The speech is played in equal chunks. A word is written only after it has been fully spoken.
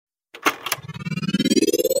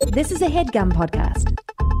This is a HEADGUM podcast.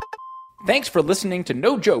 Thanks for listening to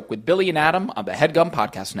No Joke with Billy and Adam on the HEADGUM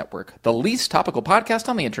Podcast Network, the least topical podcast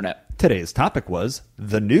on the internet. Today's topic was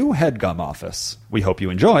the new HEADGUM office. We hope you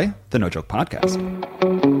enjoy the No Joke podcast.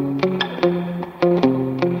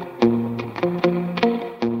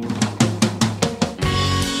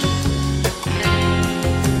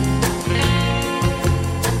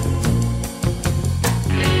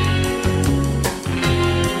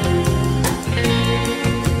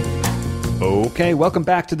 Okay, welcome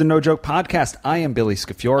back to the No Joke Podcast. I am Billy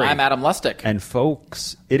Scafiore. I'm Adam Lustig. And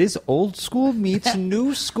folks, it is old school meets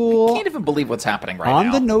new school. I can't even believe what's happening right now.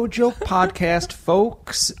 On the No Joke Podcast,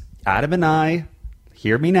 folks, Adam and I,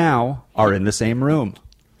 hear me now, are in the same room.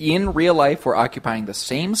 In real life, we're occupying the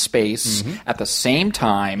same space at the same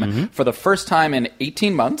time for the first time in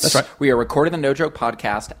 18 months. That's right. We are recording the No Joke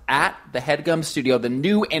Podcast at the HEADGUM studio, the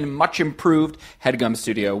new and much improved HEADGUM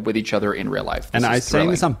studio with each other in real life. And I was saying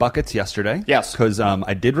this on Buckets yesterday. Yes. Because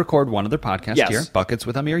I did record one other podcast here, Buckets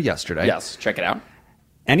with Amir, yesterday. Yes, check it out.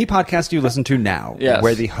 Any podcast you listen to now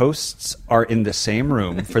where the hosts are in the same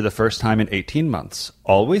room for the first time in 18 months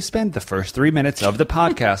always spend the first 3 minutes of the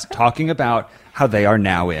podcast talking about how they are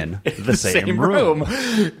now in the same room.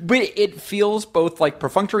 But it feels both like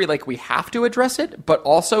perfunctory, like we have to address it, but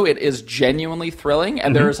also it is genuinely thrilling.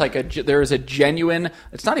 And there is a genuine,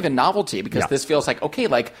 it's not even novelty because this feels like, okay,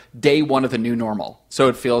 like day one of the new normal. So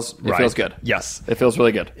it feels good. Yes. It feels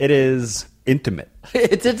really good. It is intimate.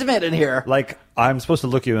 It's intimate in here. Like, I'm supposed to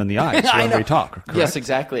look you in the eyes when we talk, correct? Yes,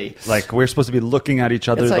 exactly. Like, we're supposed to be looking at each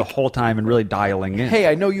other the whole time and really dialing in. Hey,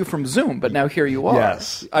 I know you from Zoom, but now here you are.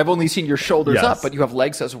 Yes. I've only seen your shoulders up, but you have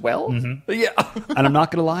legs as well? Yeah. And I'm not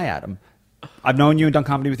going to lie, Adam. I've known you and done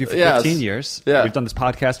comedy with you for 15 years. Yeah. We've done this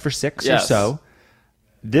podcast for 6 or so.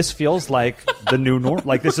 This feels like the new norm.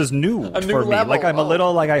 Like, this is new for me. Level. Like, I'm a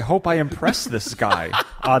little, like, I hope I impress this guy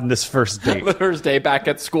on this first date. The first day back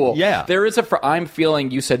at school. Yeah. There is I'm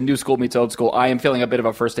feeling, you said new school meets old school. I am feeling a bit of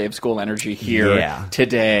a first day of school energy here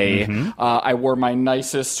today. I wore my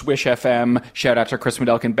nicest Swish FM, shout out to Chris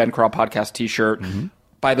Medelkin, Ben Craw podcast t-shirt.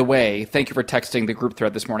 By the way, thank you for texting the group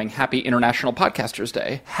thread this morning. Happy International Podcasters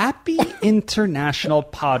Day. Happy International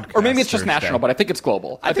Podcasters Or maybe it's just national, Day. but I think it's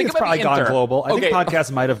global. I think it's probably gone global. I think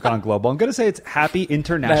podcasts might have gone global. I'm going to say it's Happy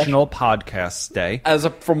International Podcasts Day.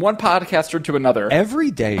 From one podcaster to another.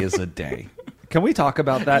 Every day is a day. Can we talk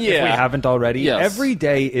about that if we haven't already? Yes. Every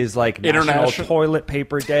day is like National Toilet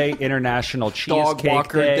Paper Day, International Cheesecake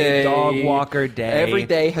Day, Dog Walker Day. Every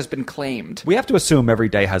day has been claimed. We have to assume every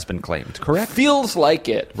day has been claimed, correct? Feels like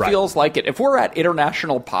it. Right. Feels like it. If we're at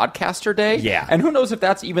International Podcaster Day, and who knows if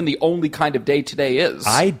that's even the only kind of day today is.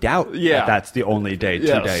 I doubt that that's the only day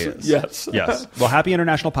today is. Yes. Well, happy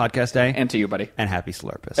International Podcast Day. And to you, buddy. And happy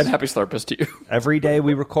Slurpus. And happy Slurpus to you. Every day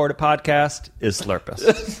we record a podcast is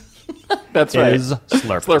Slurpus. That's right. Is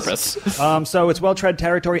Slurpus. So it's well-tread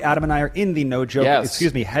territory. Adam and I are in the No Joke,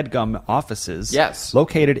 HEADGUM offices. Yes.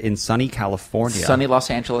 Located in sunny California. Sunny Los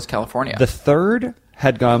Angeles, California. The third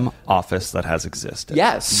HEADGUM office that has existed.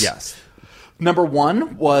 Yes. Number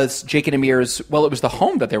one was Jake and Amir's, well, it was the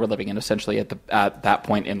home that they were living in essentially at that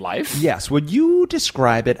point in life. Yes. Would you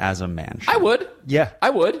describe it as a mansion? I would. Yeah. I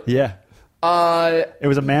would. Yeah. It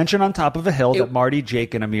was a mansion on top of a hill that Marty,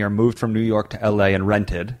 Jake, and Amir moved from New York to L.A. and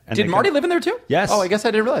rented. And did Marty live in there too? Yes. Oh, I guess I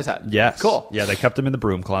didn't realize that. Yes. Cool. Yeah, they kept him in the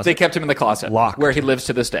broom closet. They kept him in the closet. Locked. Where he lives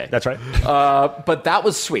to this day. That's right. But that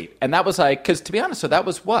was sweet. And that was like, because to be honest, so that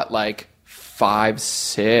was what, like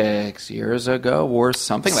 5-6 years ago or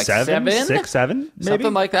something? Like 7? 7, maybe?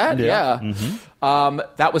 Something like that, yeah.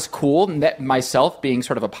 That was cool. Myself being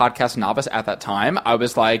sort of a podcast novice at that time, I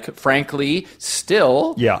was like, frankly,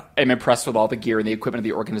 still am impressed with all the gear and the equipment of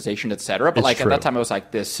the organization, et cetera. But at that time, I was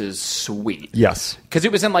like, this is sweet. Yes. Because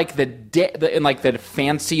it was in like the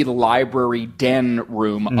fancy library den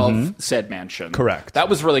room of said mansion. Correct. That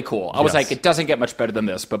was really cool. I was like, it doesn't get much better than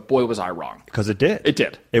this, but boy, was I wrong. Because it did. It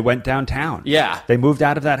did. It went downtown. Yeah. They moved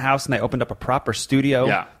out of that house and they opened up a proper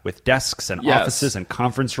studio with desks and offices and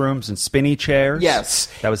conference rooms and spinny chairs. Yes.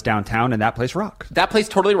 That was downtown, and that place rocked. That place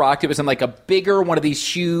totally rocked. It was in like a bigger, one of these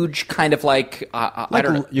huge kind of like I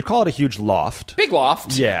don't know. You'd call it a huge loft. Big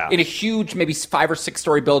loft. Yeah. In a huge, maybe 5 or 6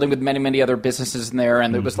 story building with many, many other businesses in there.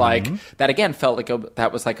 And it was like, that again felt like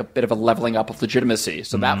that was like a bit of a leveling up of legitimacy.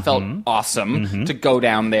 So that felt awesome to go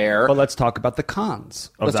down there. But let's talk about the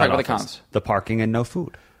cons of Let's that talk about office. the cons. The parking and no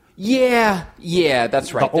food. Yeah,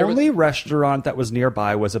 that's right. The only restaurant that was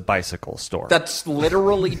nearby was a bicycle store. That's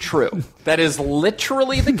literally true. That is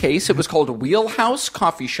literally the case. It was called Wheelhouse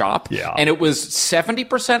Coffee Shop. Yeah. And it was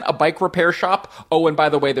 70% a bike repair shop. Oh, and by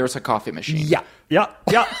the way, there's a coffee machine. Yeah.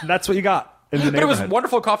 That's what you got. in the neighborhood. But it was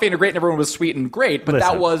wonderful coffee and great, and everyone was sweet and great. But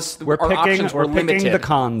that was our options were limited. We're picking the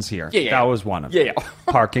cons here. That was one of them. Yeah.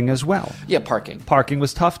 Parking as well. Yeah, parking. Parking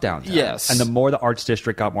was tough downtown. Yes. And the more the Arts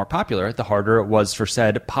District got more popular, the harder it was for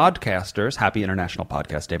said podcasters. Happy International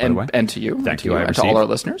Podcast Day, by the way. And to you. Thank you. And to all our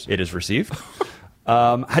listeners. It is received.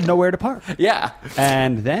 Had nowhere to park. Yeah.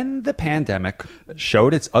 And then the pandemic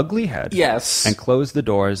showed its ugly head. Yes. And closed the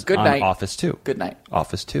doors Good on night. Office 2. Good night.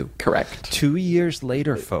 Office 2. Correct. 2 years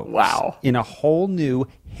later, folks. Wow. In a whole new,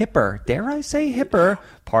 hipper, dare I say hipper,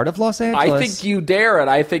 part of Los Angeles. I think you dare, and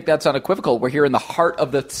I think that's unequivocal. We're here in the heart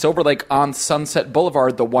of the Silver Lake on Sunset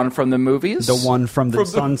Boulevard, the one from the movies. The one from the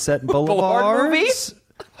Sunset Boulevard movies?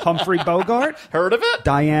 Humphrey Bogart. Heard of it?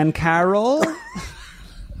 Diane Carroll.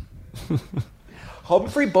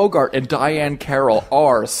 Humphrey Bogart and Diane Carroll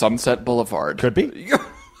are Sunset Boulevard. Could be.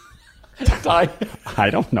 I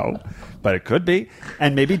don't know, but it could be.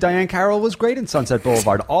 And maybe Diane Carroll was great in Sunset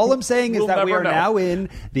Boulevard. All I'm saying is that we are now in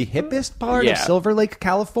the hippest part of Silver Lake,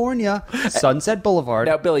 California, Sunset Boulevard.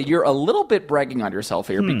 Now, Billy, you're a little bit bragging on yourself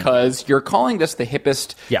here because you're calling this the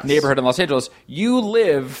hippest neighborhood in Los Angeles. You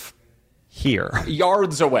live here.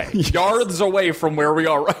 Yards away. Yards away from where we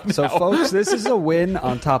are right now. So, folks, this is a win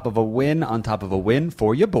on top of a win on top of a win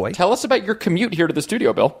for your boy. Tell us about your commute here to the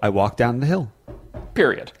studio, Bill. I walked down the hill.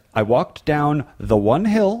 Period. I walked down the one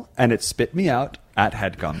hill, and it spit me out at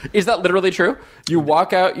HEADGUM. Is that literally true? You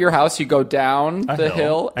walk out your house, you go down the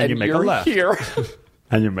hill, and you make you're a left. Here.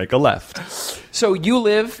 And you make a left. So you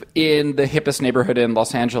live in the hippest neighborhood in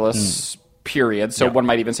Los Angeles, period. So one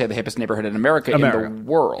might even say the hippest neighborhood in America. In the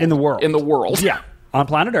world. In the world. In the world. Yeah. On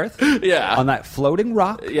planet Earth. Yeah. On that floating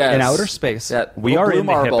rock in outer space. We are in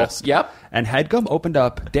the hippest. Yep. And HEADGUM opened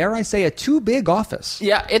up, dare I say, a too big office.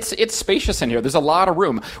 Yeah, it's spacious in here. There's a lot of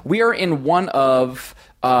room. We are in one of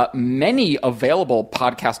many available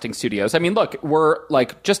podcasting studios. I mean, look, we're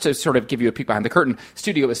like, just to sort of give you a peek behind the curtain,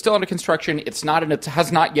 studio is still under construction. It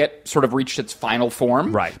has not yet sort of reached its final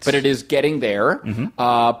form. Right. But it is getting there.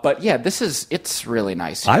 But yeah, it's really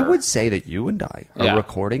nice here. I would say that you and I are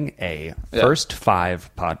recording a First Five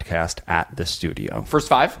podcast at the studio. First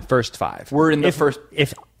Five? First Five. We're in the first...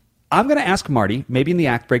 If I'm going to ask Marty, maybe in the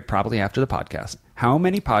act break, probably after the podcast, how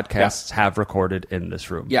many podcasts have recorded in this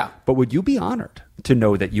room? Yeah. But would you be honored to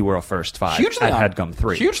know that you were a First Five at HEADGUM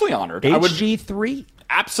 3? Hugely honored. HG3?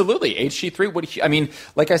 Absolutely. HG3. I mean,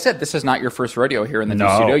 like I said, this is not your first rodeo here in the new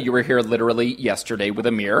studio. You were here literally yesterday with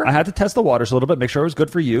Amir. I had to test the waters a little bit, make sure it was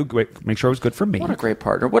good for you, make sure it was good for me. What a great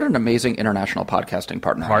partner. What an amazing international podcasting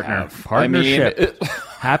partner. Partnership. I mean,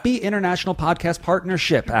 Happy International Podcast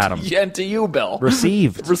Partnership, Adam. And to you, Bill.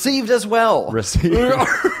 Received. Received as well. Received.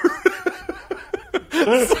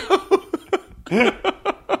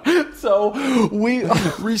 So we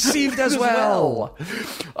received as well.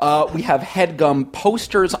 We have HEADGUM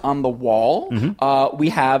posters on the wall. We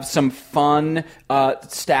have some fun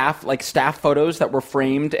staff photos that were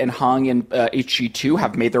framed and hung in HG2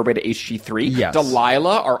 have made their way to HG3. Yes.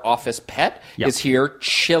 Delilah, our office pet, is here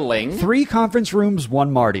chilling. 3 conference rooms,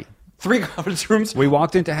 1 Marty. 3 conference rooms. We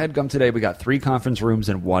walked into HEADGUM today. We got 3 conference rooms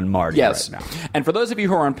and 1 Marty right now. And for those of you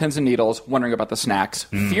who are on pins and needles wondering about the snacks,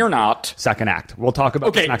 fear not. Second act. We'll talk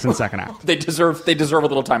about the snacks in the second act. They deserve a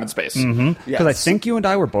little time and space. Because I think you and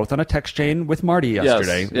I were both on a text chain with Marty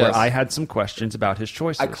yesterday where I had some questions about his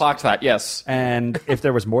choices. I clocked that, yes. And if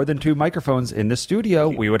there was more than 2 microphones in the studio,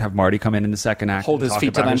 we would have Marty come in the second act hold and his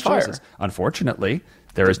feet to the fire. Choices. Unfortunately,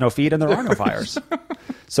 there is no feed and there are no fires.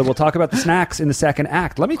 So we'll talk about the snacks in the second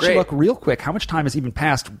act. Let me look real quick. How much time has even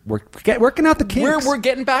passed? We're working out the kinks. We're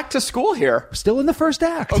getting back to school here. Still in the first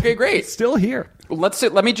act. Okay, great. Still here.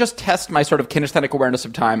 Let me just test my sort of kinesthetic awareness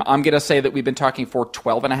of time. I'm going to say that we've been talking for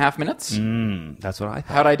 12 and a half minutes. That's what I thought.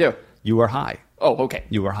 How'd I do? You were high. Oh, okay.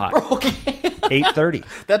 You were high. Okay. 8:30.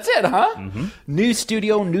 That's it, huh? New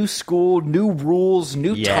studio, new school, new rules,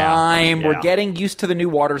 new time. We're getting used to the new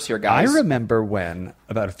waters here, guys. I remember when,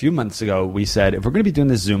 about a few months ago, we said, if we're going to be doing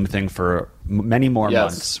this Zoom thing for many more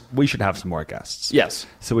months, we should have some more guests. Yes.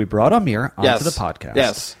 So we brought Amir onto the podcast.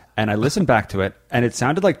 Yes. And I listened back to it, and it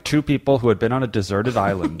sounded like 2 people who had been on a deserted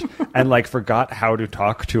island and forgot how to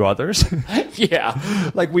talk to others.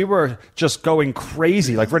 Yeah. We were just going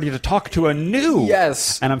crazy, ready to talk to a new.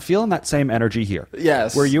 Yes. And I'm feeling that same energy here.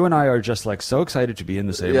 Yes. Where you and I are just so excited to be in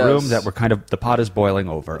the same room that we're the pot is boiling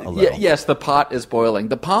over a little. Yes, the pot is boiling.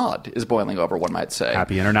 The pod is boiling over, one might say.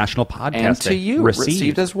 Happy International Podcast And to Day. you,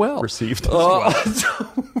 received as well. Received as well.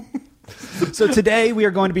 So today we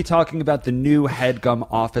are going to be talking about the new HEADGUM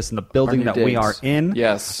office and the building that we are in.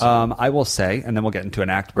 Yes. I will say, and then we'll get into an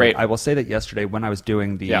act. Great. I will say that yesterday when I was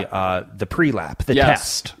doing the pre-lap, the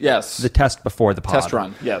test. Yes. The test before the pod. Test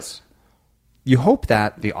run, yes. you hope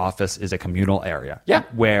that the office is a communal area. Yeah.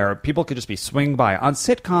 Where people could just be swinging by. On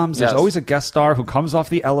sitcoms, there's always a guest star who comes off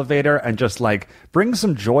the elevator and just like brings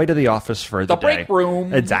some joy to the office for the day. The break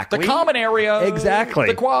room. Exactly. The common area. Exactly.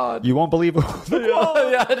 The quad. You won't believe it.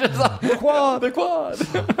 The quad. The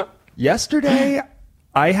quad. Yesterday,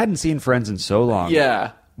 I hadn't seen friends in so long.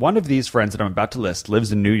 Yeah. One of these friends that I'm about to list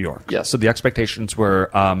lives in New York. Yes. So the expectations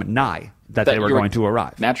were nigh that they were going to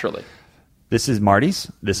arrive. Naturally. This is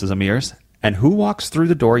Marty's. This is Amir's. And who walks through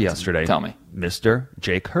the door yesterday? Tell me. Mr.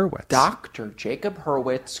 Jake Hurwitz. Dr. Jacob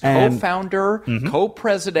Hurwitz, co-founder,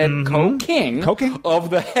 co-president, co-king of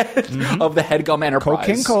the HEADGUM Enterprise.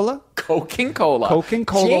 Co-King Cola. Co-King Cola. Co-King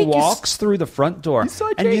Cola walks through the front door.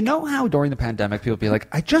 And you know how during the pandemic people be like,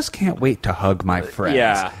 I just can't wait to hug my friends.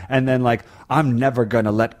 Yeah. And then like, I'm never going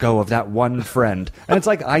to let go of that one friend. And it's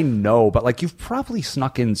like, I know, but like you've probably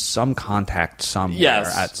snuck in some contact somewhere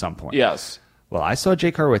at some point. Yes. Well, I saw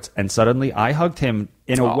Jake Hurwitz, and suddenly I hugged him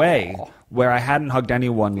in a way where I hadn't hugged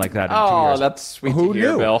anyone like that in 2 years. Oh, that's sweet to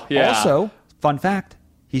hear, Bill. Yeah. Also, fun fact,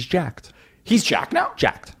 he's jacked. He's jacked now?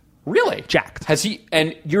 Jacked. Really? Jacked. Has he?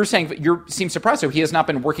 And you're saying you seem surprised. So he has not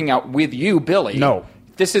been working out with you, Billy. No.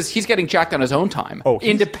 He's getting jacked on his own time.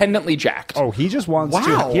 Independently jacked. Oh, he just wants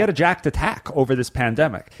to. He had a jacked attack over this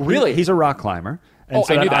pandemic. Really? He's a rock climber. And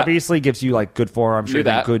so I knew that that obviously gives you like good forearm strength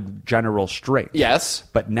and good general strength. Yes.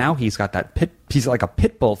 But now he's got that he's like a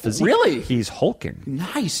pit bull physique. Really? He's hulking.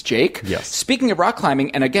 Nice, Jake. Yes. Speaking of rock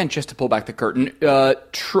climbing, and again, just to pull back the curtain,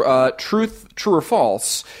 true or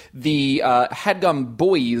false, the HEADGUM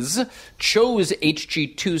boys chose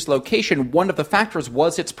HG2's location. One of the factors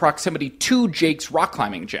was its proximity to Jake's rock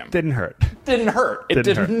climbing gym. Didn't hurt. It didn't hurt.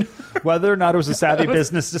 Whether or not it was a savvy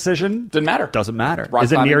business decision didn't matter. Doesn't matter. Rock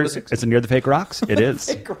Is it climbing near? was Is it near the fake rocks? It is.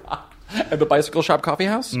 Fake rock. And the Bicycle Shop Coffee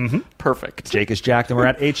House? Mm-hmm. Perfect. Jake is jacked, and we're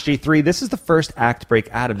at HG3. This is the first act break,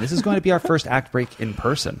 Adam. This is going to be our first act break in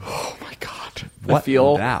person. Oh, my God. What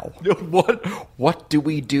now? What do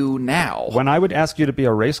we do now? When I would ask you to be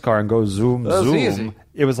a race car and go zoom, zoom, easy.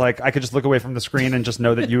 It was like I could just look away from the screen and just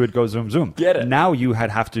know that you would go zoom, zoom. Get it. Now you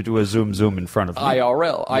have to do a zoom, zoom in front of me.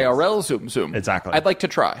 IRL, zoom, zoom. Exactly. I'd like to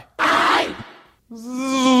try.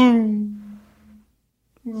 Zoom.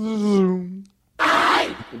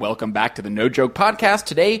 Welcome back to the No Joke Podcast.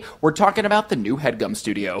 Today, we're talking about the new HEADGUM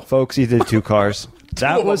studio. Folks, he did 2 cars.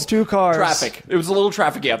 That was 2 cars. Traffic. It was a little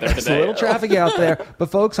trafficy out there today. It's a little trafficy out there. But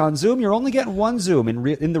folks, on Zoom, you're only getting 1 Zoom.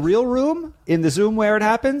 In the real room, in the Zoom where it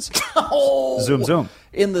happens, zoom, zoom.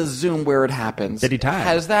 In the Zoom where it happens. Anytime.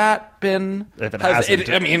 Has that been... If it hasn't. If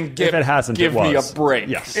it hasn't, give me a break.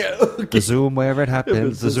 Yes. The Zoom where it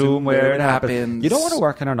happens. The Zoom where it happens. You don't want to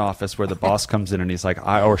work in an office where the boss comes in and he's like,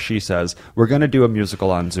 or she says, we're going to do a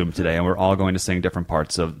musical on Zoom today, and we're all going to sing different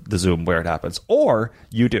parts of the Zoom where it happens. Or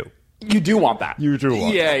you do. You do want that. You do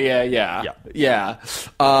want that. Yeah.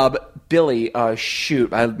 Billy,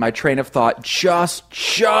 shoot. My train of thought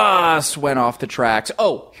just went off the tracks.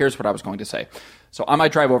 Oh, here's what I was going to say. So on my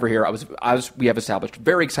drive over here, we have established,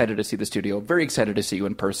 very excited to see the studio, very excited to see you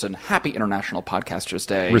in person. Happy International Podcasters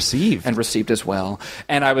Day. Received as well.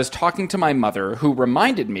 And I was talking to my mother, who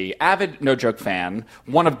reminded me, avid No Joke fan,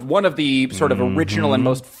 one of the sort of original and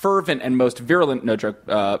most fervent and most virulent No Joke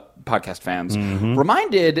podcast fans,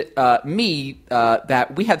 reminded me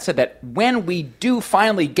that we had said that when we do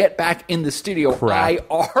finally get back in the studio,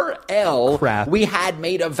 IRL, we had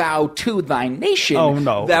made a vow to thy nation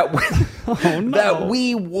that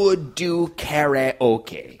we would do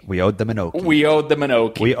karaoke. We owed them an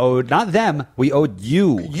okie. We owed not them, we owed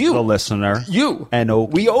you, the listener. An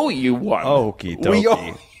okie. We owe you one. Okie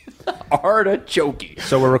dokie. Artichoke.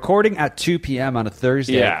 So we're recording at 2 p.m. on a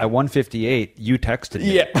Thursday. Yeah. At 1:58, you texted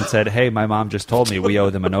me and said, hey, my mom just told me we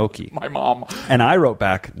owe them an okie. My mom. And I wrote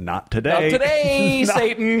back, not today. Not today,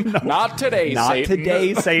 Satan. No. Not today, not Satan. Not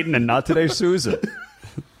today, Satan, and not today, Susan.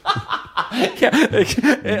 Not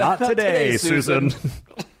today, Susan.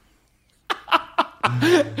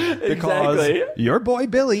 Because your boy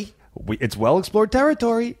Billy, it's well-explored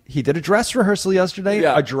territory. He did a dress rehearsal yesterday,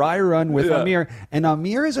 a dry run with Amir, and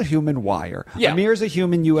Amir is a human wire. Yeah. Amir is a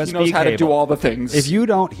human USB cable. He knows how to do all the things. If you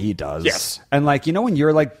don't, he does. Yes. And like, you know when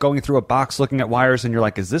you're like going through a box looking at wires and you're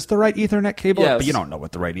like, is this the right Ethernet cable? Yes. But you don't know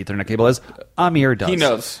what the right Ethernet cable is. Amir does. He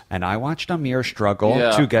knows. And I watched Amir struggle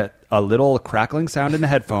to get a little crackling sound in the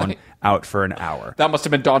headphone out for an hour. That must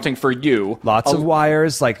have been daunting for you. Lots of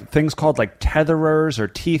wires, like things called like tetherers or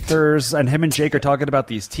teethers, and him and Jake are talking about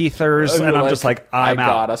these teethers, and I'm just like, I'm out.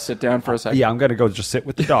 I gotta sit down for a second. Yeah, I'm gonna go just sit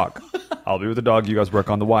with the dog. I'll be with the dog. You guys work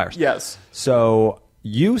on the wires. Yes. So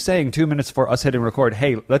you saying 2 minutes before us hitting record,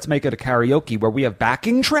 hey, let's make it a karaoke where we have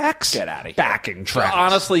backing tracks? Get out of here. Backing tracks.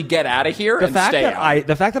 Honestly, get out of here and stay out.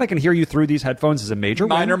 The fact that I can hear you through these headphones is a major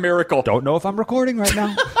minor win. miracle. Don't know if I'm recording right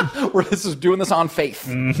now. We're doing this on faith.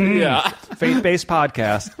 Mm-hmm. Yeah. Faith-based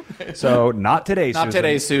podcast. So not today, Susan. Not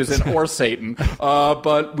today, Susan, or Satan.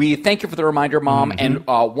 But we thank you for the reminder, Mom. And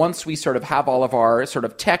once we sort of have all of our sort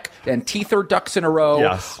of tech and teether ducks in a row,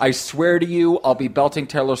 yes. I swear to you, I'll be belting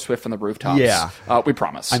Taylor Swift from the rooftops. Yeah. We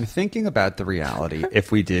promise. I'm thinking about the reality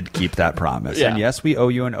if we did keep that promise. Yeah. And yes, we owe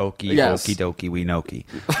you an okie, yes. okie dokie, we nokie.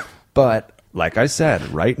 But like I said,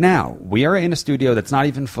 right now, we are in a studio that's not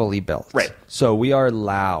even fully built. Right. So we are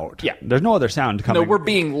loud. Yeah. There's no other sound coming. No, we're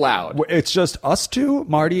being loud. It's just us two,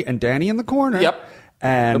 Marty and Danny in the corner. Yep.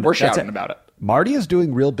 And we're shouting about it. Marty is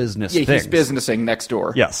doing real business things. He's businessing next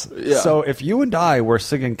door. Yes. Yeah. So if you and I were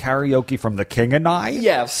singing karaoke from The King and I,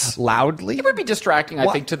 yes, loudly, it would be distracting, I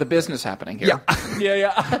think, to the business happening here. Yeah.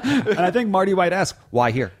 yeah. And I think Marty might ask,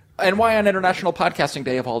 why here? And why on International Podcasting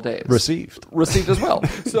Day of all days? Received as well.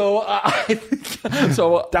 So,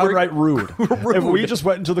 downright rude. If we just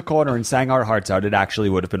went into the corner and sang our hearts out, it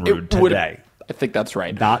actually would have been rude today. I think that's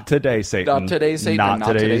right. Not today, Satan. Not today, Satan. Not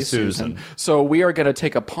today, Susan. So we are going to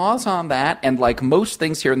take a pause on that. And like most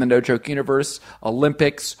things here in the No Joke universe,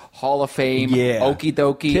 Olympics, Hall of Fame, okie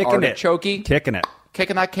dokie, artichokey. Kicking it.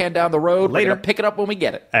 Kicking that can down the road. Later. We're going to pick it up when we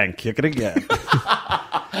get it. And kick it again.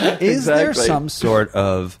 Is there some sort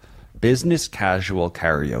of business casual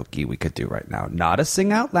karaoke we could do right now? Not a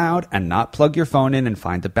sing out loud and not plug your phone in and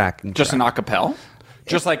find the backing Just track. an acapella?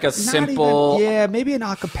 Just like a simple... maybe an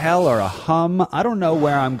acapella or a hum. I don't know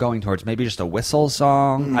where I'm going towards. Maybe just a whistle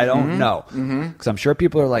song. Mm-hmm. I don't know. Because I'm sure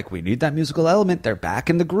people are like, we need that musical element. They're back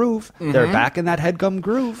in the groove. Mm-hmm. They're back in that HEADGUM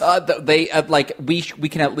groove. We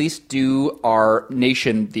can at least do our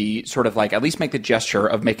nation the sort of like, at least make the gesture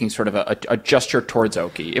of making sort of a gesture towards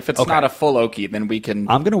Okie. If it's not a full Okie, then we can...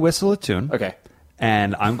 I'm going to whistle a tune. Okay.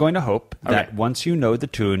 And I'm going to hope that once you know the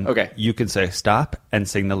tune, you can say stop and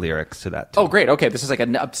sing the lyrics to that tune. Oh, great. Okay, this is like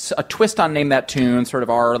a twist on Name That Tune, sort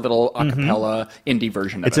of our little a cappella indie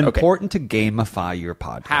version of it. It's important to gamify your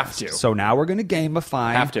podcast. Have to. So now we're going to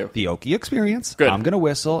gamify the Okie experience. Good. I'm going to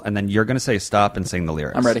whistle, and then you're going to say stop and sing the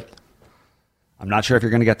lyrics. I'm ready. I'm not sure if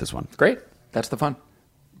you're going to get this one. Great. That's the fun.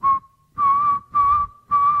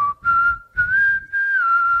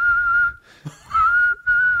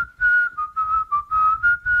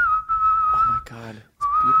 God, it's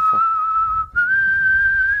beautiful.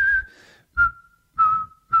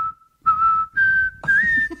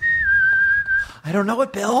 I don't know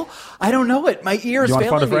it, Bill. I don't know it. My ears failing me.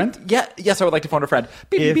 You want to phone a friend? Yeah. Yes, I would like to phone a friend.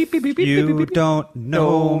 Beep, if beep, beep, beep, beep, you beep, beep, beep. don't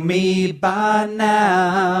know me by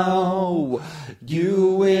now,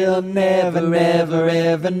 you will never, ever,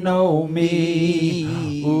 ever know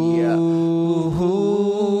me.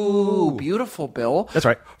 Ooh, beautiful, Bill. That's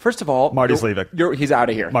right. First of all, Marty's leaving. He's out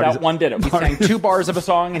of here. That one did it. He sang 2 bars of a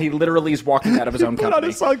song, and he literally is walking out of his own company. Put on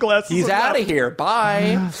his sunglasses. He's out of here.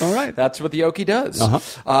 Bye. All right. That's what the Okie does.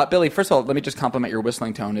 Billy, first of all, let me just compliment your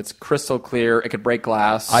whistling tone. It's crystal clear. It could break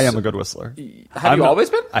glass. I am a good whistler. Have you always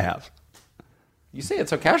been? I have. You say it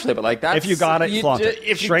so casually, but like that. If you got it, flaunt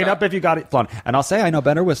it. Straight up, if you got it, flaunt it. And I'll say I know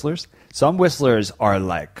better whistlers. Some whistlers are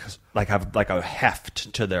like have like a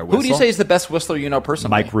heft to their whistle. Who do you say is the best whistler you know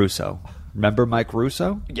personally? Mike Russo. Remember Mike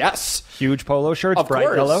Russo? Yes. Huge polo shirts,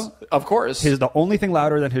 bright yellow. Of course. The only thing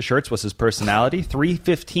louder than his shirts was his personality.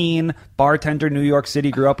 315, bartender, New York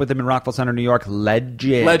City. Grew up with him in Rockville Center, New York.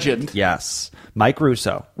 Legend. Yes. Mike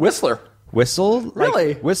Russo. Whistler. Whistle?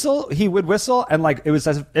 Really? Whistle? He would whistle, and like it was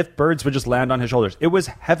as if birds would just land on his shoulders. It was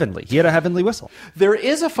heavenly. He had a heavenly whistle. There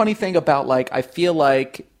is a funny thing about like, I feel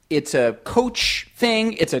like it's a coach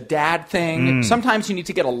thing. It's a dad thing. Sometimes you need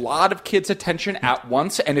to get a lot of kids' attention at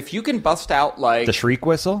once. And if you can bust out like... The shriek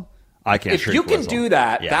whistle? I can't shriek whistle. If you can do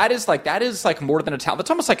that, that is like more than a talent. That's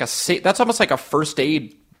almost like a first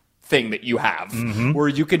aid thing that you have where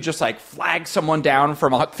you can just like flag someone down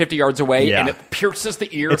from 50 yards away and it pierces the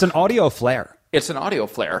ear. It's an audio flare. It's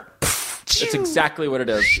exactly what it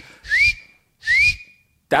is.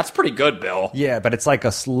 That's pretty good, Bill. Yeah, but it's like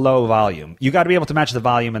a slow volume. You got to be able to match the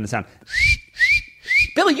volume and the sound.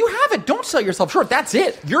 Billy, you have it. Don't sell yourself short. That's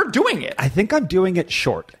it. You're doing it. I think I'm doing it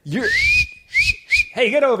short. Hey,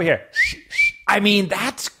 get over here. I mean,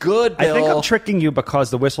 that's good, Bill. I think I'm tricking you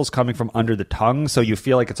because the whistle's coming from under the tongue, so you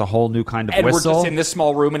feel like it's a whole new kind of whistle. And we're just in this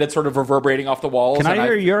small room, and it's sort of reverberating off the walls. Can I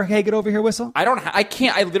hear your "Hey, get over here" whistle? I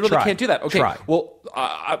can't. I literally can't do that. Okay. Try. Well,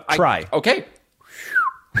 try. Okay.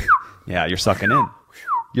 Yeah, you're sucking in.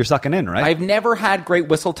 You're sucking in, right? I've never had great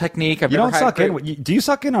whistle technique. You don't suck in. Do you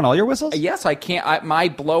suck in on all your whistles? Yes, I can't. My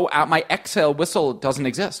blow out, my exhale whistle doesn't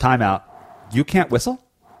exist. Time out. You can't whistle?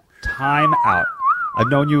 Time out. I've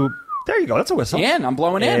known you... There you go. That's a whistle. I'm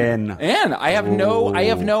blowing in. I have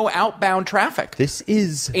no outbound traffic. This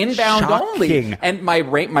is inbound shocking. only. And my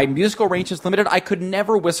musical range is limited. I could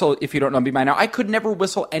never whistle, if you don't know me by now, I could never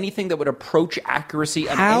whistle anything that would approach accuracy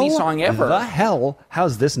on any song ever. How the hell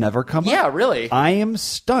has this never come up? Yeah, really. I am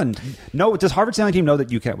stunned. No, does Harvard Sailing Team know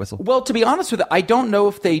that you can't whistle? Well, to be honest with you, I don't know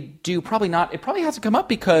if they do. Probably not. It probably hasn't come up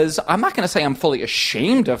because I'm not going to say I'm fully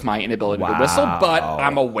ashamed of my inability to whistle, but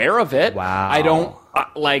I'm aware of it. Wow. I don't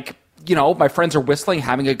my friends are whistling,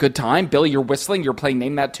 having a good time. Billy, you're whistling. You're playing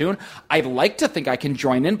Name That Tune. I'd like to think I can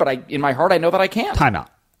join in, but in my heart, I know that I can't. Time out.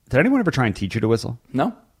 Did anyone ever try and teach you to whistle?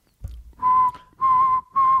 No.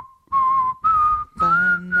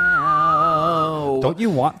 No. Don't you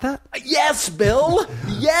want that? Yes, Bill.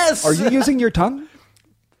 Yes. Are you using your tongue?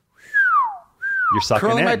 You're sucking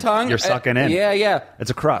curling in. My tongue. You're sucking in. Yeah.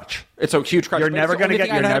 It's a crutch. It's a huge crutch. You're never going to get.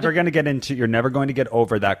 You're never going to get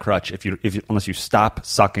over that crutch unless you stop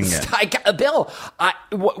sucking in. Bill,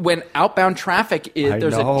 when outbound traffic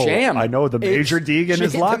there's a jam. I know the Major Deegan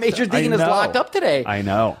is locked. The Major Deegan is locked up today. I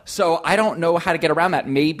know. So I don't know how to get around that.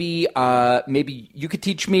 Maybe you could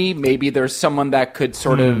teach me. Maybe there's someone that could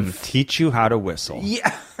sort of teach you how to whistle.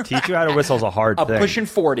 Yeah. Teach you how to whistle is a hard thing. Pushing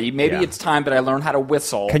 40. Maybe it's time that I learn how to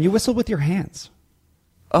whistle. Can you whistle with your hands?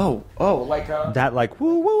 Oh, like that, like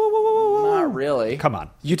woo, woo, woo, woo, woo. Not really. Come on.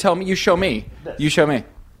 You tell me. You show me. You show me.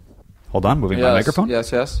 Hold on, moving my microphone.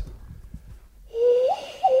 Yes.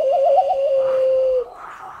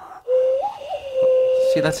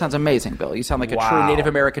 See, that sounds amazing, Bill. You sound like a true Native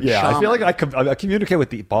American shaman. I feel like I communicate with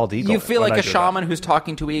the bald eagle. You feel like a shaman who's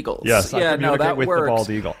talking to eagles. Yes, I communicate with works. the bald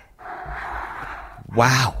eagle.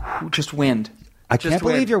 Wow. Just wind. I can't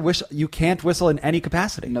believe you can't whistle in any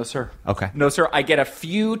capacity. No, sir. Okay. No, sir. I get a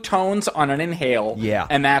few tones on an inhale. Yeah.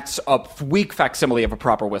 And that's a weak facsimile of a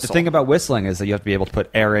proper whistle. The thing about whistling is that you have to be able to put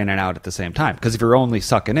air in and out at the same time. Because if you're only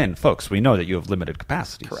sucking in, folks, we know that you have limited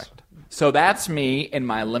capacities. Correct. So that's me in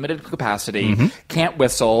my limited capacity. Mm-hmm. Can't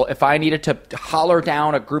whistle. If I needed to holler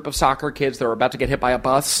down a group of soccer kids that were about to get hit by a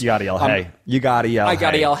bus. You gotta yell, hey. You gotta yell, I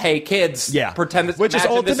gotta yell, hey, kids. Yeah. Pretend this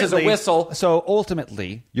is a whistle. So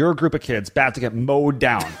ultimately, you're a group of kids about to get mowed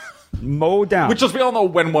down. Mowed down. Which is, we all know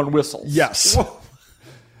when one whistles. Yes.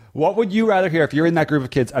 What would you rather hear if you're in that group of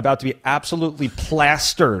kids about to be absolutely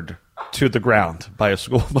plastered to the ground by a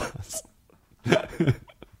school bus?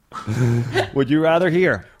 Would you rather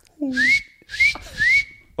hear...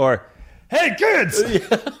 or, hey kids!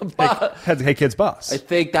 Hey kids, bus. I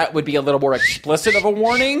think that would be a little more explicit of a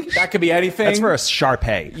warning. That could be anything. That's for a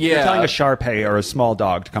Shar-Pei. Yeah. You're telling a Shar-Pei or a small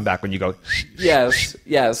dog to come back when you go. Yes.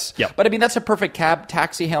 Yep. But I mean, that's a perfect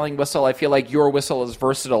taxi hailing whistle. I feel like your whistle is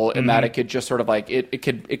versatile in that it could just sort of like it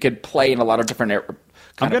could play in a lot of different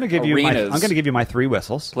I'm going to give arenas. you my 3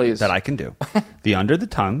 whistles, please, that I can do. The under the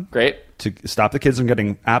tongue, great, to stop the kids from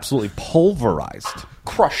getting absolutely pulverized,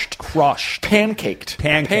 crushed, pancaked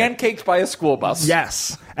by a school bus.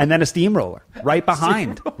 Yes, and then a steamroller right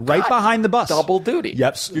behind the bus. Double duty.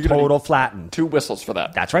 Yep, total flattened. 2 whistles for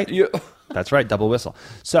that. That's right. That's right. Double whistle.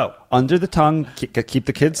 So under the tongue, keep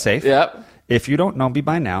the kids safe. Yep. If you don't know me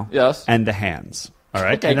by now, yes, and the hands. All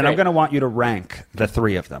right, okay, and then great. I'm going to want you to rank the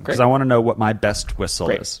 3 of them because I want to know what my best whistle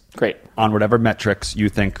is. Great. On whatever metrics you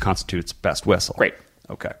think constitutes best whistle. Great.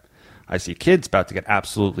 Okay. I see kids about to get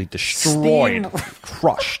absolutely destroyed,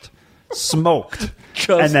 crushed, smoked,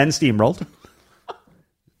 and then steamrolled.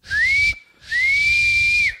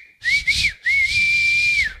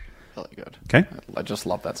 Really good. Okay. I just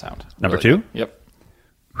love that sound. Number really 2? Good. Yep.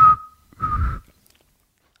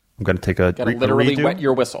 I'm going to take a gotta literally redo. Wet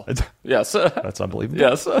your whistle. Yes. That's unbelievable.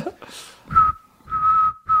 Yes.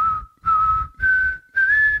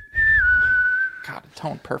 God,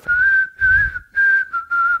 tone perfect.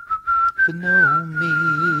 To know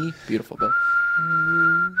me. Beautiful, Bill.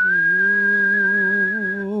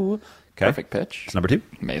 Okay. Perfect pitch. It's number 2.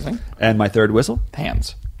 Amazing. And my 3rd whistle?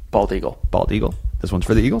 Hands. Bald eagle. Bald eagle. This one's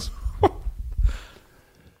for the Eagles.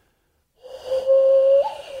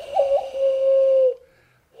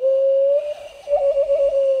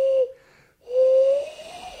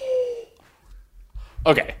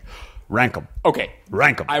 Okay. Rank them. Okay.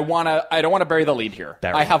 Rank them. I don't want to bury the lead here.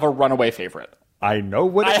 Bury I have a runaway favorite. I know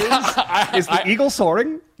what it is. Is the eagle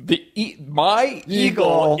soaring? My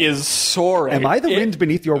eagle is soaring. Am I the wind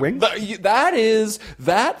beneath your wings?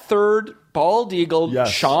 That third bald eagle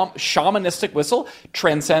shamanistic whistle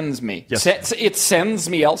transcends me. Yes. It sends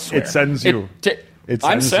me elsewhere. It sends you.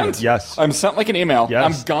 I'm sent. Yes. I'm sent like an email.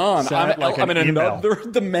 Yes. I'm gone. I'm in another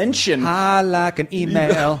dimension. Fly like an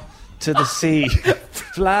email to the sea.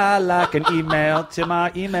 Fly like an email to my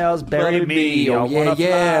emails. Bury me. Oh,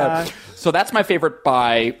 yeah. So that's my favorite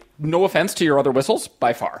by, no offense to your other whistles,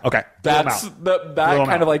 by far. Okay. That's that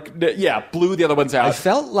kind of like, blew the other ones out. I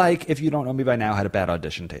felt like If You Don't Know Me By Now had a bad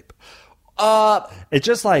audition tape. It's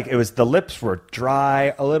just like it was. The lips were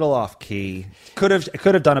dry, a little off key. Could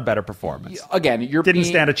have done a better performance. Again, didn't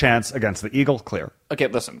stand a chance against the Eagle. Clear. Okay,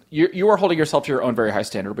 listen. You are holding yourself to your own very high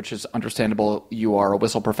standard, which is understandable. You are a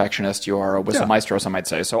whistle perfectionist. You are a whistle maestro, some might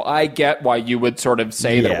say. So I get why you would sort of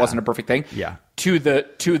say that it wasn't a perfect thing. Yeah. To the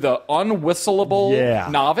unwhistleable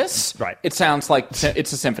novice, right? It sounds like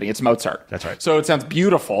it's a symphony. It's Mozart. That's right. So it sounds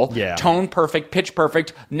beautiful. Yeah. Tone perfect, pitch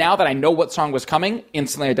perfect. Now that I know what song was coming,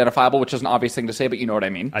 instantly identifiable, which is an obvious thing to say, but you know what I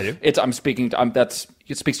mean. I do. It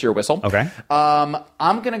speaks to your whistle. Okay.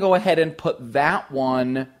 I'm gonna go ahead and put that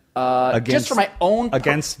one. Just for my own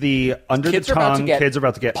against the under the tongue, kids are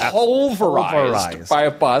about to get pulverized by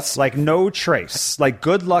a bus. Like no trace. Like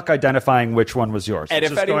good luck identifying which one was yours. And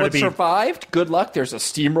if anyone survived, good luck. There's a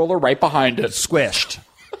steamroller right behind it. Squished.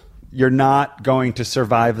 You're not going to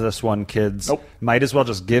survive this one, kids. Nope. Might as well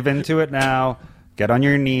just give into it now. Get on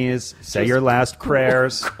your knees. Say your last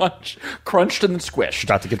prayers. Crunched and squished.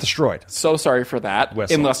 About to get destroyed. So sorry for that.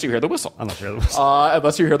 Whistle. Unless you hear the whistle.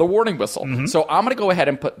 Unless you hear the warning whistle. Mm-hmm. So I'm going to go ahead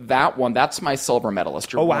and put that one. That's my silver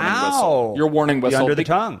medalist. Your warning whistle. Your warning whistle. The under the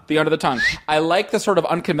tongue. The under the tongue. I like the sort of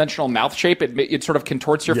unconventional mouth shape. It sort of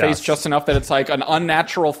contorts your face just enough that it's like an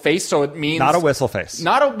unnatural face. So it means... Not a whistle face.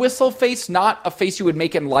 Not a whistle face. Not a face you would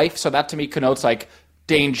make in life. So that to me connotes like...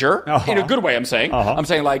 danger, in a good way, I'm saying. I'm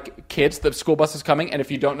saying, like, kids, the school bus is coming, and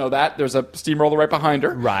if you don't know that, there's a steamroller right behind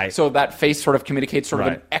her. Right. So that face sort of communicates sort of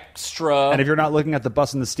an extra... And if you're not looking at the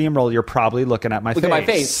bus and the steamroller, you're probably looking at my face. Look at my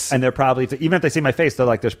face. And they're probably, even if they see my face, they're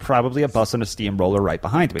like, there's probably a bus and a steamroller right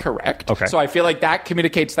behind me. Correct. Okay. So I feel like that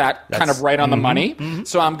communicates that kind of right on the money. Mm-hmm.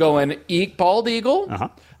 So I'm going bald eagle,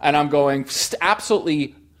 and I'm going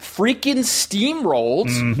absolutely... freaking steamrolled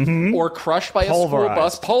or crushed by a school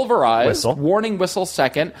bus, pulverized, whistle. Warning whistle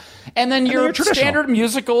second, and then your standard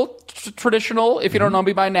musical, traditional, if you don't know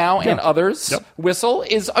me by now, and others, whistle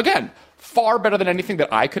is, again, far better than anything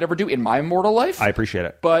that I could ever do in my mortal life. I appreciate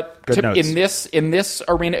it. But in this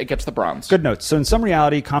arena, it gets the bronze. Good notes. So in some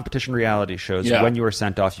competition reality shows, when you are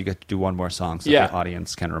sent off, you get to do one more song so the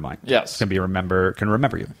audience can remind. Yes. Can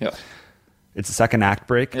remember you. Yes. It's a second act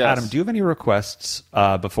break. Yes. Adam, do you have any requests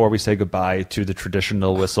before we say goodbye to the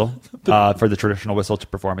traditional whistle, for the traditional whistle to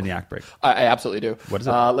perform in the act break? I absolutely do. What is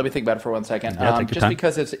it? Let me think about it for 1 second. Yeah, take your time.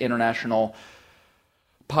 Because it's International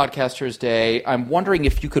Podcasters Day, I'm wondering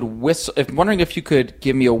if you could whistle. If you could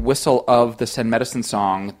give me a whistle of the Send Medicine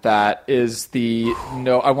song. That is the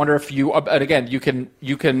no. I wonder if you. And again, you can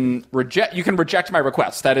reject my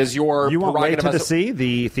request. That is your. You want Way to the Sea,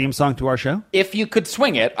 the theme song to our show? If you could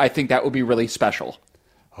swing it, I think that would be really special.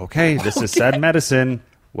 Okay, this is Send Medicine,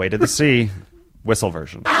 Way to the Sea, whistle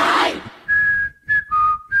version.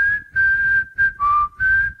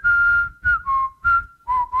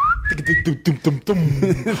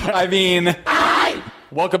 I mean,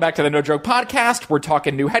 welcome back to the No Joke Podcast. We're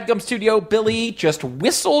talking new HEADGUM studio. Billy just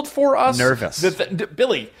whistled for us. Nervous.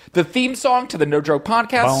 Billy, the theme song to the No Joke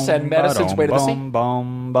Podcast, Send Medicine's Way to the Sea.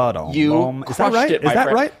 You crushed it, my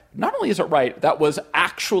friend. Right? Not only is it right, that was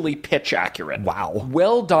actually pitch accurate. Wow.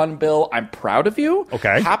 Well done, Bill. I'm proud of you.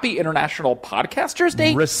 Okay. Happy International Podcasters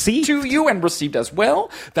Day Received. to you, and received as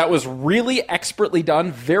well. That was really expertly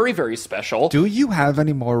done. Very, very special. Do you have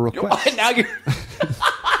any more requests? Now you're...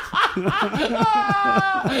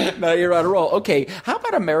 Now you're on a roll. Okay, how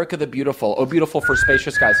about America the Beautiful? Oh, beautiful for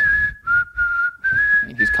spacious skies. I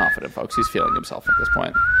mean, he's confident, folks. He's feeling himself at this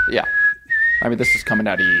point. Yeah. I mean, this is coming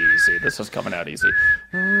out easy.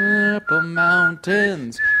 Purple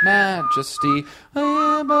mountains, majesty,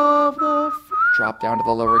 above the... Drop down to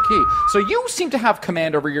the lower key. So you seem to have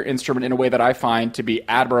command over your instrument in a way that I find to be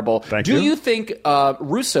admirable. Thank you. Do you think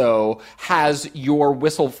Russo has your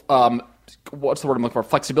whistle... what's the word I'm looking for?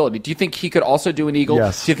 Flexibility. Do you think he could also do an eagle?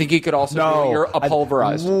 Yes. Do you think he could also do a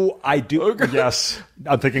pulverized? I do. Yes.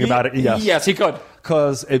 I'm thinking about it. Yes. Yes, he could.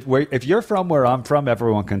 Because if you're from where I'm from,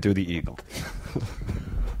 everyone can do the eagle.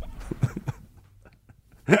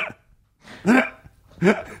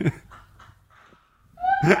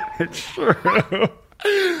 It's true.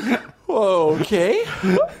 Okay.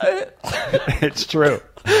 It's true.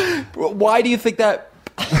 Why do you think that?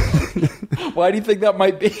 Why do you think that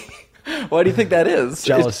might be? Why do you think that is?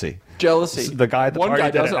 Jealousy. The guy at the party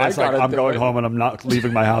did it. It's like, I'm going home and I'm not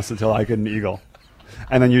leaving my house until I get an eagle.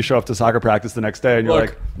 And then you show up to soccer practice the next day and you're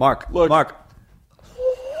like, Mark.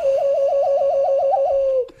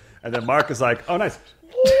 And then Mark is like, oh, nice.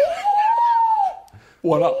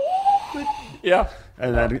 What up? Yeah.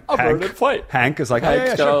 And then Hank is like,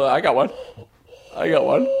 I got one.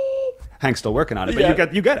 Hank's still working on it,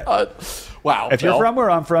 but you get it. Wow. If you're from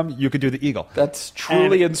where I'm from, you could do the eagle. That's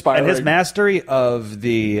truly inspiring. And his mastery of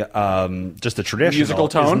the just the traditional musical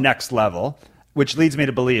tone is next level, which leads me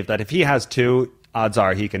to believe that if he has two, odds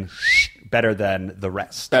are he can better than the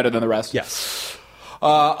rest. Better than the rest? Yes.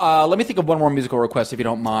 Let me think of one more musical request, if you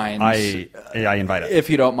don't mind. I invite it. If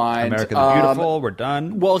you don't mind. America the Beautiful, we're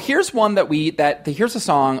done. Well, here's one here's a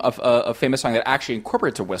song of a famous song that actually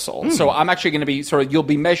incorporates a whistle. So I'm actually going to be you'll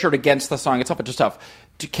be measured against the song itself, but just tough.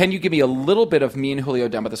 Can you give me a little bit of Me and Julio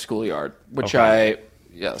down by the schoolyard? Which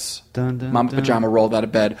yes. Dun, dun, Mama dun. Pajama rolled out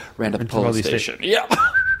of bed, ran to the police station. Yeah.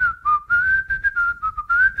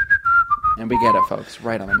 And we get it, folks.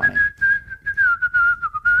 Right on the money.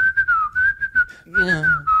 Yeah.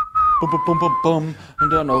 Boom, boom, boom, boom, boom. I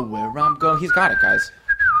don't know where I'm going. He's got it, guys.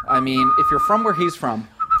 I mean, if you're from where he's from,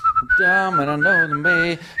 down and I know the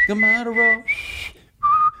way, no matter what.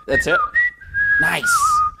 That's it. Nice.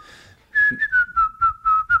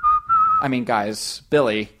 I mean, guys,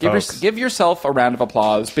 Billy, give yourself a round of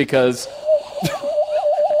applause because.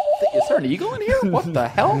 Is there an eagle in here? What the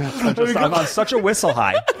hell? I'm on such a whistle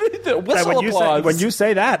high. Whistle applause. When you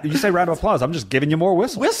say that, you say round of applause. I'm just giving you more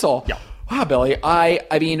whistle. Whistle. Yeah. Wow, Billy. I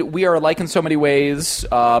mean, we are alike in so many ways,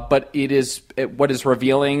 but what is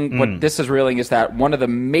revealing, what this is revealing is that one of the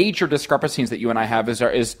major discrepancies that you and I have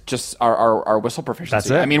is just our whistle proficiency. That's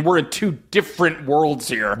it. I mean, we're in two different worlds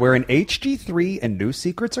here. We're in HG3 and new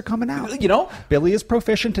secrets are coming out. You know? Billy is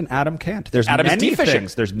proficient and Adam can't. There's Adam is many deficient.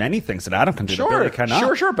 things. There's many things that Adam can do that Billy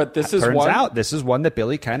cannot. Sure, but this is turns one. out this is one that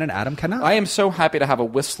Billy can and Adam cannot. I am so happy to have a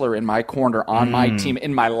whistler in my corner on my team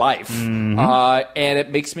in my life. And it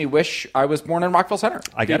makes me wish I was born in Rockville Center.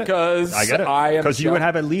 I get it. Because you would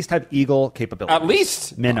at least have eagle capability. At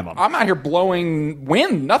least. Minimum. I'm out here blowing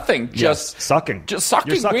wind, nothing. Just sucking. Just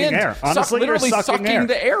sucking you're sucking wind. Air. Honestly, literally you're sucking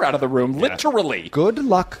the air out of the room. Yeah. Literally. Good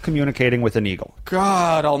luck communicating with an eagle.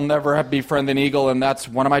 God, I'll never befriend an eagle, and that's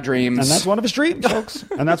one of my dreams. And that's one of his dreams, folks.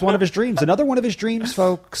 And that's one of his dreams. Another one of his dreams,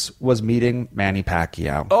 folks, was meeting Manny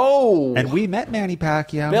Pacquiao. Oh. And we met Manny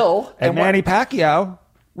Pacquiao. Bill. And Manny Pacquiao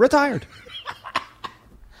retired.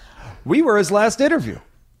 We were his last interview.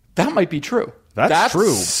 That might be true. That's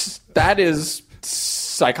true. That is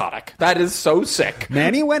psychotic. That is so sick.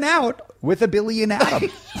 Manny went out with a Billy and Adam.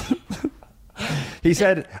 He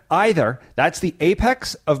said, either that's the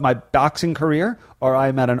apex of my boxing career or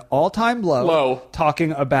I'm at an all-time low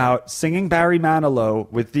talking about singing Barry Manilow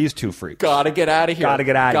with these two freaks. Gotta get out of here. Gotta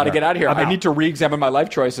get out of here. I need to re-examine my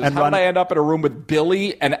life choices. How did I end up in a room with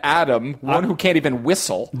Billy and Adam, one who can't even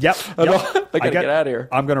whistle? Yep. I gotta get out of here.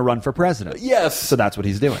 I'm going to run for president. Yes. So that's what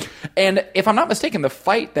he's doing. And if I'm not mistaken, the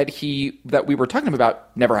fight that we were talking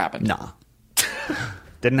about never happened. Nah.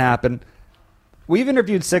 Didn't happen. We've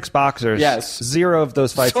interviewed 6 boxers. Yes. 0 of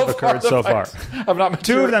those fights have occurred so far. Have not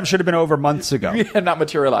 2 of them should have been over months ago. Yeah, not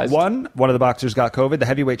materialized. One of the boxers got COVID, the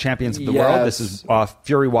heavyweight champions of the world. This is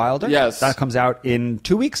Fury Wilder. Yes. That comes out in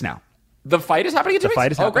 2 weeks now. The fight is happening in 2 weeks? The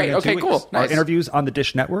fight is happening in 2 weeks. Okay, cool. Nice. Our interviews on the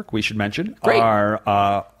Dish Network, we should mention, Great.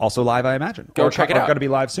 are also live, I imagine. Go check it out. Going to be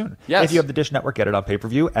live soon. Yes. If you have the Dish Network, get it on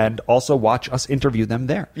pay-per-view, and also watch us interview them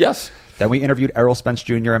there. Yes. Then we interviewed Errol Spence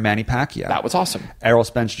Jr. and Manny Pacquiao. That was awesome. Errol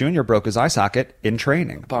Spence Jr. broke his eye socket in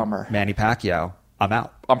training. Bummer. Manny Pacquiao, I'm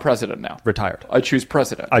out. I'm president now. Retired. I choose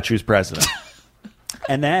president.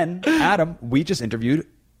 And then, Adam, we just interviewed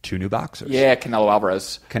 2 new boxers. Yeah, Canelo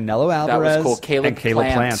Alvarez. That was cool. Caleb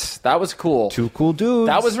Plant. That was cool. 2 cool dudes.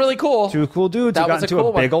 That was really cool. 2 cool dudes that who got into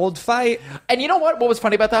a big old fight. And you know what? What was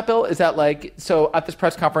funny about that, Bill, is that so at this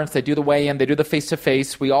press conference, they do the weigh-in, they do the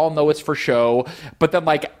face-to-face. We all know it's for show. But then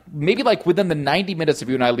maybe within the 90 minutes of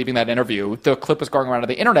you and I leaving that interview, the clip was going around on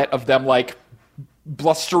the internet of them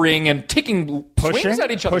blustering and taking swings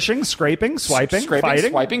at each other. Pushing, scraping, swiping,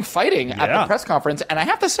 fighting at the press conference. And I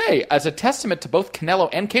have to say, as a testament to both Canelo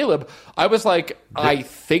and Caleb, I was like, I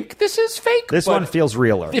think this is fake. This one feels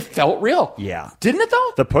realer. It felt real. Yeah. Didn't it,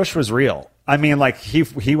 though? The push was real. I mean,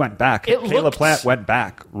 he went back. Caleb Plant went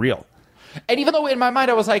back real. And even though in my mind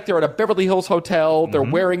I was like, they're at a Beverly Hills hotel, they're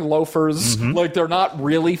wearing loafers, they're not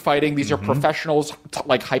really fighting. These are professionals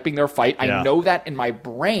hyping their fight. Yeah. I know that in my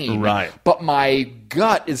brain, right? But my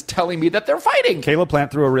gut is telling me that they're fighting. Caleb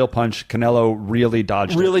Plant threw a real punch. Canelo really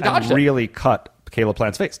dodged it. Really cut Caleb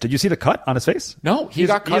Plant's face. Did you see the cut on his face? No, he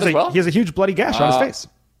got cut as well. He has a huge bloody gash on his face.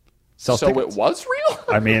 So it was real?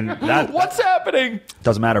 I mean, what's happening?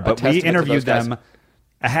 Doesn't matter. But we interviewed them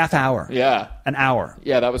a half hour. Yeah. An hour.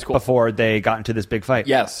 Yeah, that was cool. Before they got into this big fight.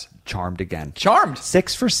 Yes. Charmed again.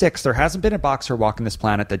 6 for 6. There hasn't been a boxer walking this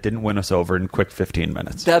planet that didn't win us over in quick 15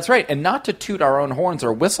 minutes. That's right. And not to toot our own horns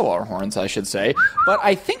or whistle our horns, I should say, but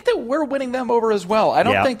I think that we're winning them over as well. I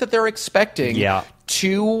don't think that they're expecting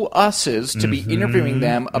two us's to be interviewing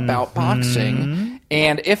them about boxing.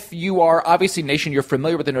 And if you are, obviously, Nation, you're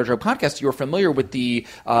familiar with the No Joke Podcast, you're familiar with the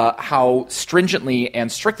how stringently and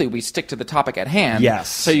strictly we stick to the topic at hand. Yes.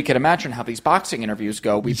 So you can imagine how these boxing interviews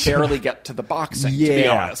go. We barely get to the boxing, to be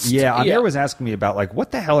honest. Yeah, Amir was asking me about, like,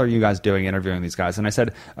 what the hell are you guys doing interviewing these guys? And I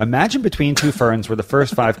said, imagine Between Two Ferns where the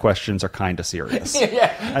first 5 questions are kind of serious.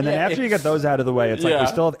 And then after you get those out of the way, it's like we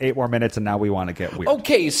still have 8 more minutes and now we want to get weird.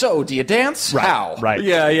 Okay, so do you dance? Right, How? Right.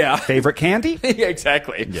 Yeah. Favorite candy? Yeah,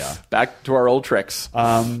 exactly. Yeah. Back to our old tricks.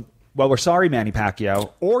 Well, we're sorry, Manny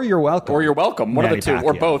Pacquiao, or you're welcome. Or you're welcome. One Manny of the two. Pacquiao.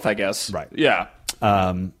 Or both, I guess. Right. Yeah.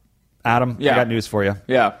 Adam, I got news for you.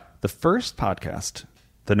 Yeah. The first podcast,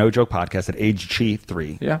 the No Joke Podcast at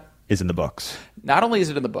HG3, is in the books. Not only is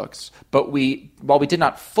it in the books, but while we did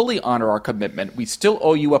not fully honor our commitment, we still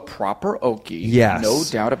owe you a proper Okie. Yes. No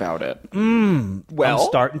doubt about it. Well, I'm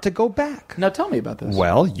starting to go back. Now tell me about this.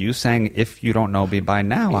 Well, you sang If You Don't Know Me By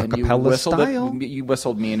Now, a cappella style. You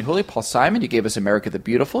whistled me and Julio, Paul Simon. You gave us America the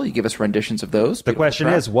Beautiful. You gave us renditions of those. The question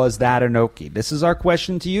is, was that an Okie? This is our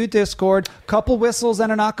question to you, Discord. Couple whistles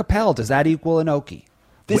and an acapella. Does that equal an Okie?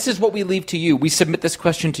 This is what we leave to you. We submit this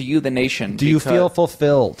question to you, the nation. Do you feel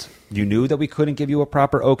fulfilled? You knew that we couldn't give you a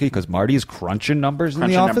proper Okie because Marty's crunching numbers in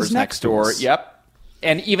the office next door. Yep.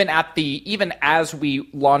 And even as we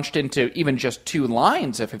launched into even just 2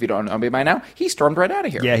 lines, if you don't know me by now, he stormed right out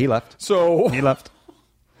of here. Yeah, he left. He left.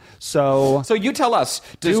 So you tell us,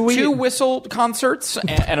 does 2 whistle concerts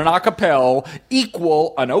and an acapella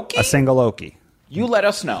equal an Okie? A single Okie. You let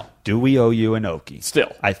us know. Do we owe you an Okie?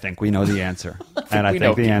 Still. I think we know the answer. And I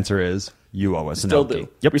think the answer is you owe us an Still Okie. do.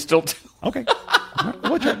 Yep. We still do. Okay.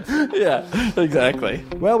 Yeah, exactly.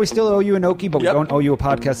 Well, we still owe you an Okie, but we don't owe you a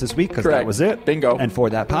podcast this week because that was it. Bingo. And for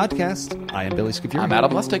that podcast, I am Billy Scafuri. I'm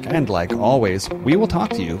Adam Lustig. And like always, we will talk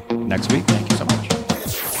to you next week. Thank you so much.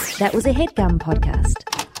 That was a HEADGUM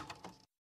podcast.